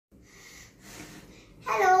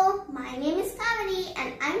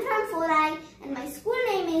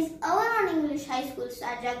High School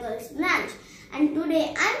Sarja Girls Branch, and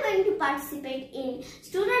today I am going to participate in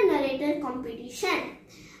student narrator competition.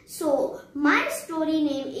 So my story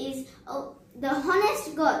name is The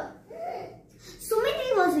Honest Girl.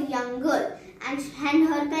 Sumiti was a young girl and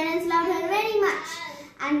her parents loved her very much,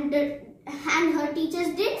 and her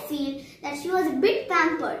teachers did feel that she was a bit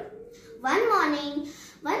pampered. One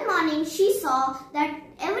morning she saw that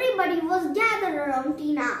everybody was gathered around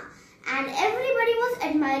Tina and everybody was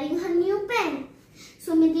admiring her new pen.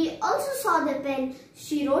 Sumiti also saw the pen.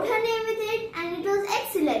 She wrote her name with it and it was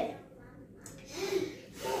excellent.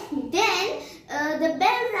 Then the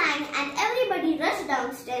bell rang and everybody rushed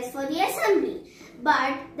downstairs for the assembly.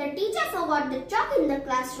 But the teacher forgot the chalk in the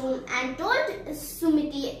classroom and told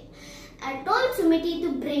Sumiti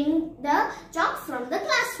to bring the chalk from the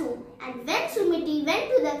classroom. And when Sumiti went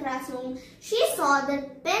to the classroom, she saw the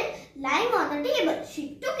pen lying on the table.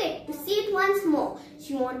 She took it to see it once more.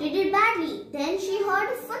 She wanted it badly. Then she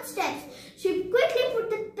heard footsteps. She quickly put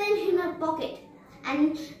the pen in her pocket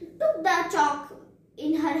and took the chalk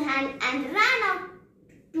in her hand and ran out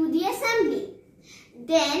to the assembly.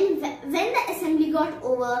 Then when the assembly got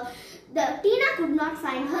over, Tina could not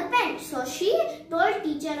find her pen. So she told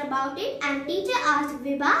teacher about it and teacher asked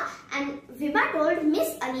Vibha, and Vibha told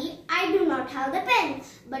Miss Ali, I do not have the pen.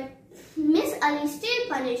 But Miss Ali still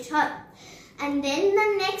punished her. And then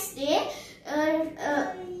the next day,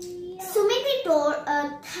 Sumiti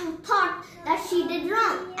thought that she did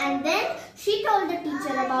wrong, and then she told the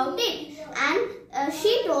teacher about it, and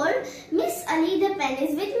she told Miss Ali, the pen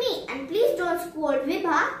is with me and please don't scold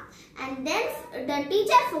Vibha. And then the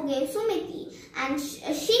teacher forgave Sumiti and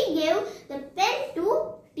she gave the pen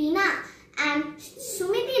to Tina, and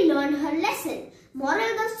Sumiti learned her lesson. Moral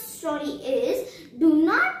of the story is, do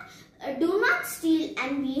not steal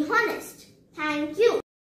and be honest.